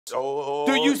Oh,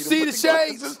 Do you see the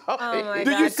shades? Oh my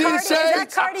Do God. you see the Is that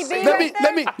shades? Cardi B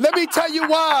Let me tell you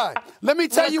why. Let me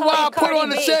tell you why I put on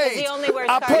the shades. He only wears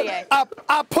Cartier.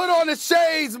 I put on the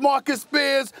shades, Marcus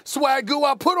Spears, Swagoo.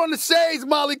 I put on the shades,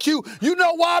 Molly Q. You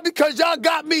know why? Because y'all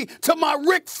got me to my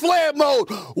Ric Flair mode.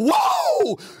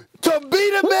 Whoa! To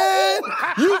beat a man,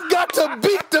 you've got to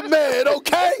beat the man,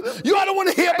 okay? You don't want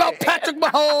to hear about Patrick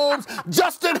Mahomes,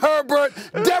 Justin Herbert,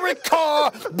 Derek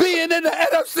Carr being in the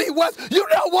NFC West. You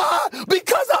know why?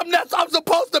 Because I'm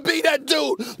supposed to be that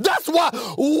dude. That's why.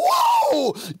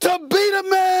 Whoa! To beat a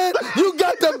man, you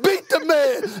got to beat the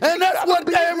man. And that's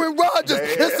what Aaron Rodgers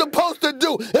is supposed to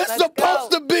do. It's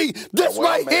supposed to be this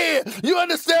right here. You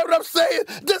understand what I'm saying?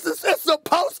 It's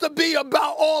supposed to be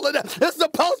about all of that. It's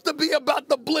supposed to be about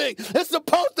the bling. It's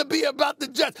supposed to be about the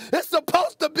Jets. It's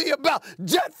supposed to be about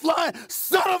jet flying,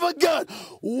 son of a gun.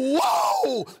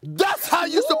 Whoa! That's how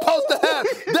you're supposed to have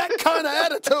that kind of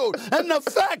attitude. And the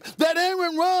fact that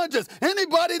Aaron Rodgers,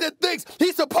 anybody that thinks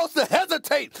he's supposed to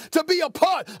hesitate to be a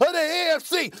part of the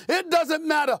AFC, it doesn't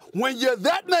matter. When you're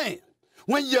that man,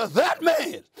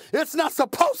 it's not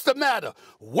supposed to matter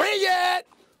where you at,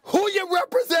 who you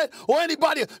represent, or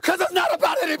anybody, because it's not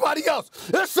about anybody else.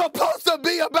 It's supposed to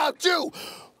be about you.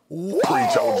 Whoa.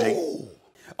 Preach, OG.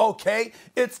 Okay,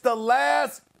 it's the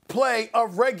last play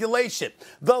of regulation.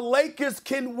 The Lakers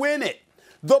can win it.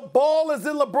 The ball is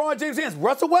in LeBron James' hands.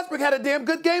 Russell Westbrook had a damn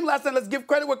good game last night. Let's give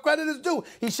credit where credit is due.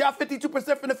 He shot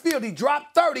 52% from the field. He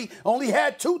dropped 30, only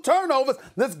had 2 turnovers.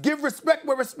 Let's give respect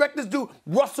where respect is due.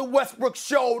 Russell Westbrook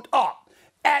showed up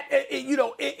at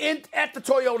the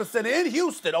Toyota Center in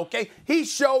Houston, okay? He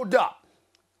showed up.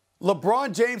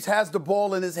 LeBron James has the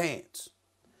ball in his hands.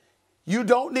 You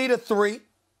don't need a 3.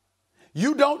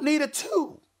 You don't need a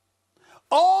 2.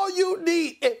 All you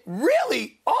need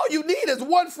is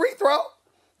one free throw.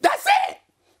 That's it.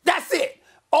 That's it.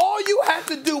 All you have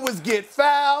to do is get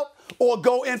fouled or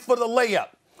go in for the layup.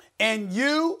 And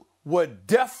you were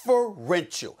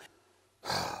deferential.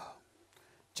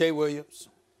 Jay Williams,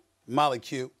 Molly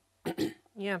Q.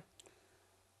 Yeah.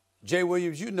 Jay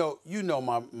Williams, you know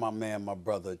my man, my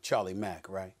brother, Charlie Mack,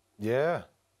 right? Yeah.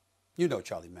 You know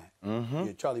Charlie Mack. Mm-hmm.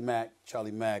 Yeah,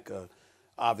 Charlie Mack,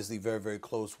 obviously very, very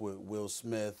close with Will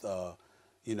Smith.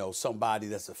 Somebody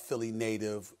that's a Philly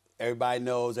native. Everybody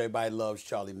knows, everybody loves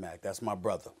Charlie Mack. That's my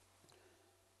brother.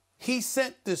 He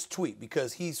sent this tweet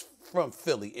because he's from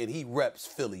Philly and he reps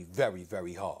Philly very,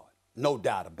 very hard. No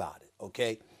doubt about it,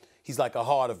 okay? He's like a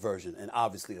harder version and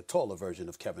obviously a taller version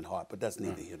of Kevin Hart, but that's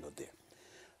neither here nor there.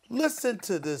 Listen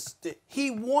to this.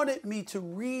 He wanted me to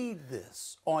read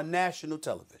this on national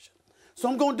television. So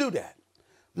I'm going to do that.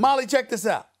 Molly, check this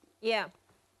out. Yeah.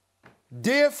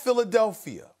 Dear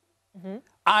Philadelphia,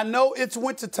 I know it's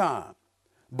wintertime,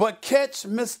 but catch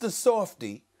Mr.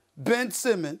 Softy, Ben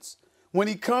Simmons, when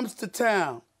he comes to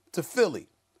town, to Philly.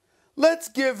 Let's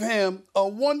give him a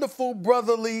wonderful,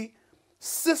 brotherly,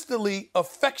 sisterly,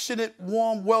 affectionate,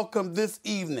 warm welcome this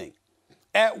evening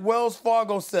at Wells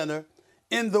Fargo Center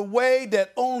in the way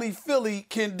that only Philly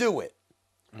can do it.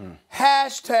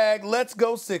 Hashtag Let's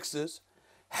Go Sixers.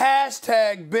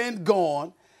 Hashtag Ben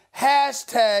Gone.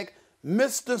 Hashtag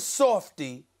Mr.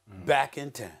 Softy back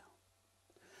in town.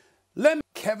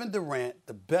 Kevin Durant,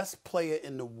 the best player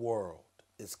in the world,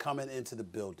 is coming into the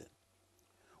building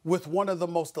with one of the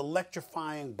most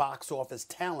electrifying box office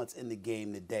talents in the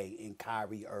game today in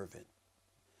Kyrie Irving.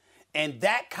 And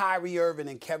that Kyrie Irving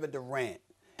and Kevin Durant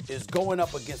is going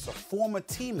up against a former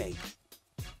teammate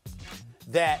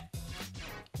that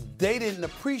they didn't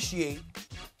appreciate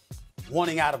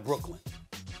wanting out of Brooklyn.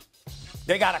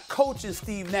 They got a coach in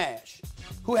Steve Nash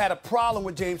who had a problem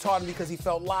with James Harden because he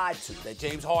felt lied to, that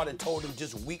James Harden told him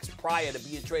just weeks prior to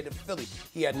being traded to Philly.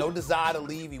 He had no desire to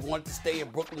leave. He wanted to stay in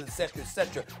Brooklyn, et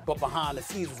cetera, but behind the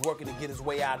scenes was working to get his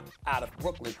way out of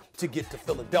Brooklyn to get to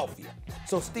Philadelphia.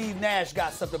 So Steve Nash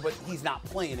got something, but he's not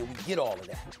playing, and we get all of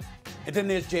that. And then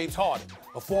there's James Harden,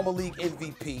 a former league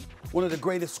MVP, one of the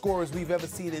greatest scorers we've ever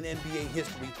seen in NBA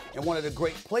history, and one of the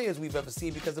great players we've ever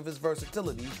seen because of his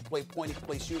versatility. He can play point, he can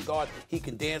play shooting guard, he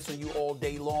can dance on you all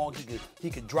day long,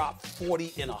 he could drop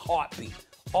 40 in a heartbeat.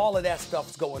 All of that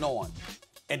stuff's going on.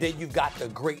 And then you've got the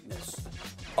greatness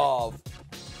of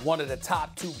one of the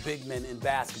top 2 big men in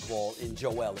basketball in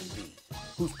Joel Embiid,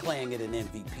 who's playing at an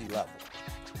MVP level.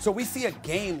 So we see a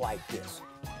game like this,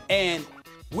 and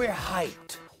we're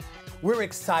hyped. We're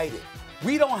excited.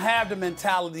 We don't have the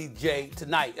mentality, Jay,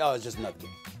 tonight, oh, it's just another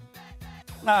game.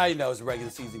 Nah, it's a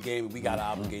regular season game, and we got an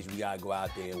obligation. We got to go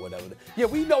out there and whatever. Yeah,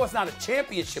 we know it's not a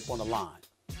championship on the line.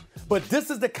 But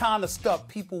this is the kind of stuff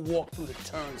people walk through the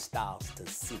turnstiles to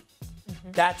see.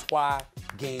 That's why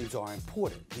games are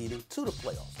important leading to the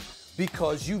playoffs.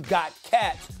 because you got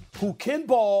cats who can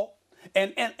ball.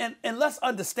 And let's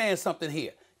understand something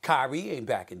here. Kyrie ain't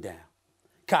backing down.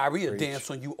 Kyrie will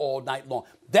dance on you all night long.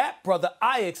 That, brother,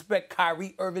 I expect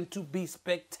Kyrie Irving to be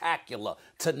spectacular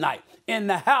tonight in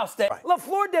the house. That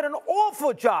LaFleur did an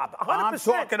awful job. 100%. I'm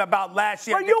talking about last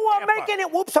year. But you are making it.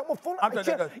 Whoops, I'm full of the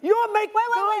chair. You're making.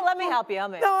 Wait. Let me help you. No,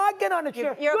 I get on the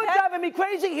chair. You're okay? driving me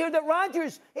crazy here that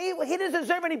Rodgers, he doesn't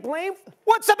deserve any blame.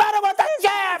 What's the matter with the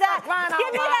chair?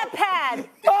 Give me that pad.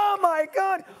 Oh my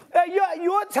God!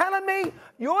 You're telling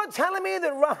me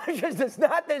that Rodgers does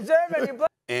not deserve any blame.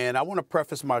 And I want to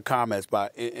preface my comments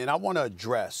and I want to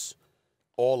address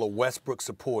all of Westbrook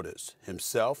supporters,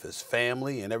 himself, his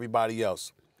family, and everybody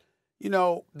else. You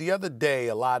know, the other day,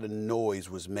 a lot of noise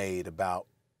was made about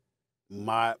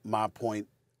my point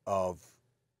of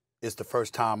it's the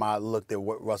first time I looked at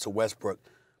Russell Westbrook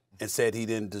and said he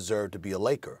didn't deserve to be a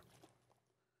Laker.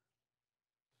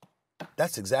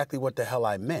 That's exactly what the hell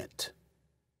I meant.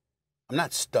 I'm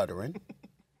not stuttering,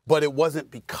 but it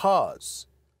wasn't because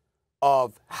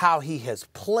of how he has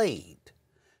played.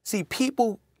 See,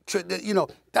 people, you know,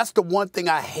 that's the one thing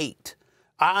I hate.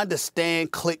 I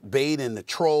understand clickbait and the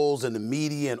trolls and the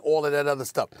media and all of that other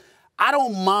stuff. I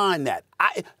don't mind that.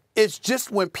 It's just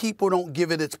when people don't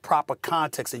give it its proper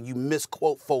context and you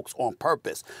misquote folks on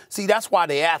purpose. See, that's why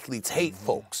the athletes hate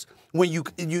folks. When you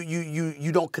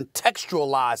don't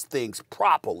contextualize things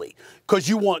properly because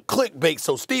you want clickbait.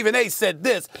 So Stephen A. said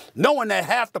this, knowing that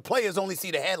half the players only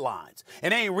see the headlines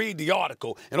and they ain't read the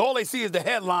article and all they see is the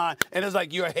headline and it's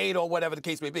like you're a hater or whatever the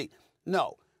case may be.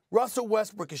 No, Russell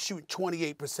Westbrook is shooting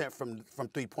 28% from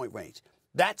three-point range.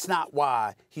 That's not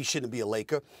why he shouldn't be a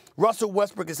Laker. Russell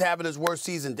Westbrook is having his worst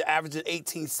season, averaging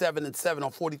 18, 7, and 7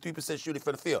 on 43% shooting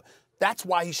from the field. That's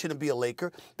why he shouldn't be a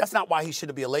Laker. That's not why he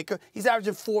shouldn't be a Laker. He's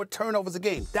averaging 4 turnovers a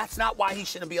game. That's not why he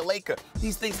shouldn't be a Laker.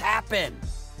 These things happen.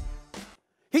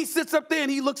 He sits up there and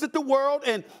he looks at the world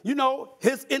and, you know,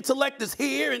 his intellect is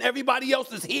here and everybody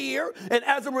else is here. And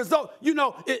as a result, you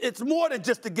know, it's more than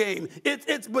just a game.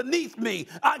 It's beneath me.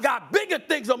 I got bigger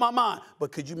things on my mind.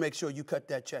 But could you make sure you cut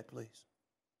that check, please?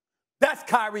 That's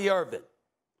Kyrie Irving.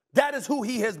 That is who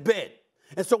he has been.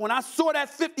 And so when I saw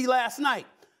that 50 last night,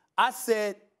 I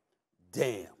said,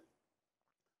 damn,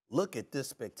 look at this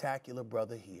spectacular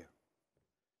brother here.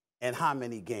 And how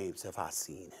many games have I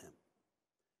seen him?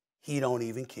 He don't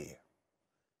even care.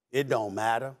 It don't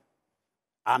matter.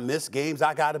 I miss games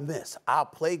I got to miss. I'll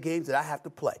play games that I have to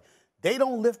play. They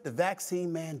don't lift the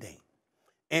vaccine mandate.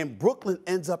 And Brooklyn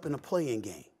ends up in a playing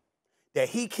game that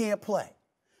he can't play.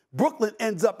 Brooklyn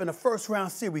ends up in a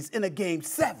first-round series in a game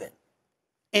 7,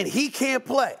 and he can't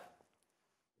play.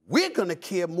 We're going to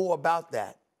care more about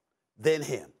that than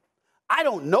him. I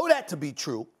don't know that to be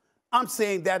true. I'm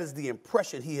saying that is the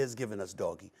impression he has given us,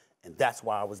 Doggy, and that's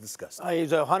why I was discussing.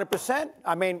 He's 100%.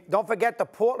 I mean, don't forget the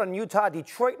Portland, Utah,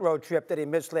 Detroit road trip that he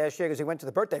missed last year because he went to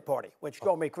the birthday party, which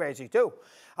drove me crazy, too.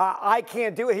 I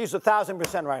can't do it. He's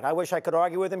 1,000% right. I wish I could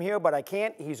argue with him here, but I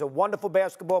can't. He's a wonderful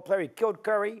basketball player. He killed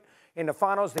Curry in the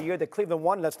finals the year that Cleveland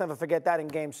won. Let's never forget that in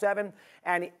Game 7.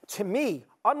 And to me,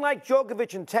 unlike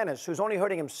Djokovic in tennis, who's only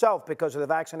hurting himself because of the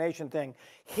vaccination thing,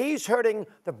 he's hurting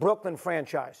the Brooklyn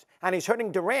franchise. And he's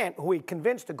hurting Durant, who he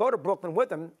convinced to go to Brooklyn with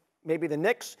him. Maybe the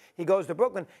Knicks, he goes to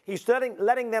Brooklyn. He's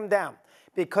letting them down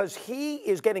because he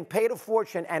is getting paid a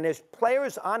fortune, and there's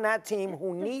players on that team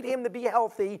who need him to be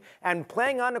healthy and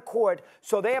playing on the court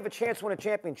so they have a chance to win a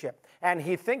championship. And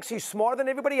he thinks he's smarter than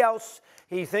everybody else.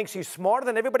 He thinks he's smarter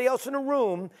than everybody else in the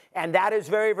room, and that is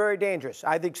very, very dangerous.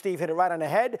 I think Steve hit it right on the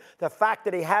head. The fact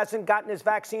that he hasn't gotten his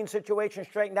vaccine situation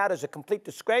straightened out is a complete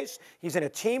disgrace. He's in a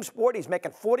team sport. He's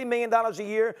making $40 million a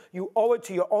year. You owe it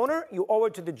to your owner. You owe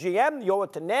it to the GM. You owe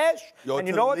it to Nash. You owe it and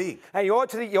to you know the league. And you owe it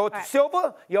to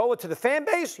Silva. You owe it to the fan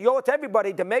base. You owe it to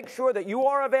everybody to make sure that you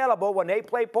are available when they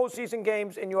play postseason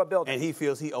games in your building. And he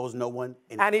feels he owes no one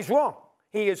anything. And he's wrong.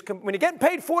 He is, when you're getting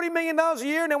paid $40 million a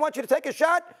year and they want you to take a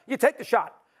shot, you take the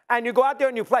shot. And you go out there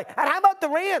and you play. And how about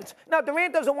Durant? Now,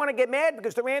 Durant doesn't want to get mad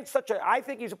because Durant's I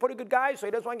think he's a pretty good guy, so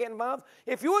he doesn't want to get involved.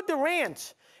 If you're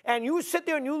Durant and you sit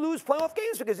there and you lose playoff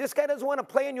games because this guy doesn't want to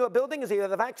play in your building, is either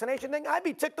the vaccination thing, I'd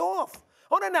be ticked off.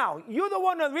 Hold on now. You're the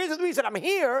one, the reason I'm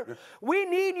here. We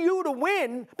need you to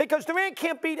win because Durant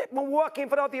can't beat Milwaukee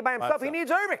and Philadelphia by himself. He needs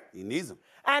Irving. He needs him.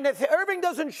 And if Irving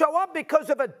doesn't show up because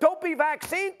of a dopey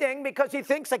vaccine thing, because he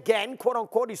thinks, again, quote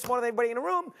unquote, he's smarter than anybody in the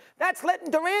room, that's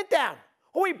letting Durant down.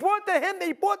 Who he brought to him,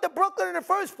 he brought to Brooklyn in the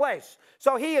first place.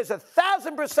 So he is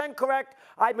 1,000% correct.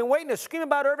 I've been waiting to scream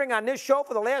about Irving on this show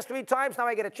for the last 3 times. Now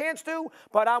I get a chance to,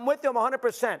 but I'm with him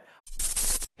 100%.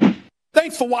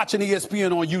 Thanks for watching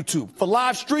ESPN on YouTube. For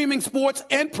live streaming, sports,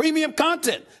 and premium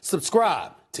content,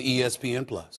 subscribe to ESPN+.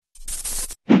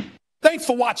 Thanks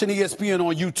for watching ESPN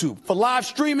on YouTube. For live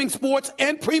streaming sports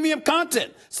and premium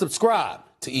content, subscribe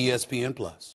to ESPN Plus.